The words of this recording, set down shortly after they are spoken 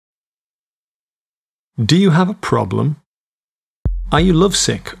Do you have a problem? Are you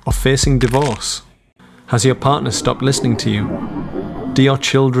lovesick or facing divorce? Has your partner stopped listening to you? Do your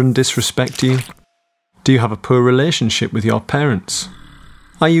children disrespect you? Do you have a poor relationship with your parents?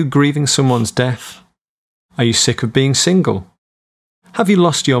 Are you grieving someone's death? Are you sick of being single? Have you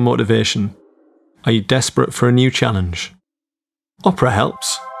lost your motivation? Are you desperate for a new challenge? Opera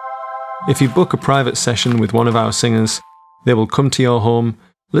helps. If you book a private session with one of our singers, they will come to your home,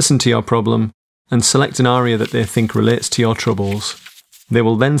 listen to your problem, and select an aria that they think relates to your troubles. They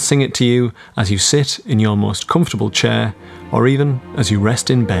will then sing it to you as you sit in your most comfortable chair, or even as you rest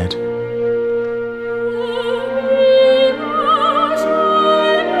in bed.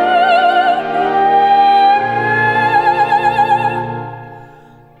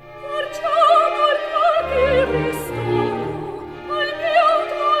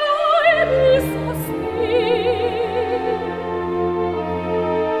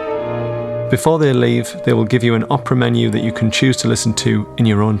 Before they leave, they will give you an opera menu that you can choose to listen to in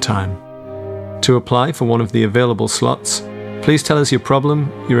your own time. To apply for one of the available slots, please tell us your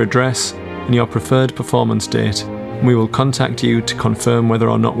problem, your address, and your preferred performance date, and we will contact you to confirm whether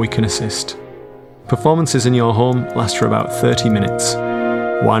or not we can assist. Performances in your home last for about 30 minutes.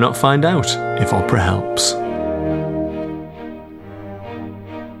 Why not find out if opera helps?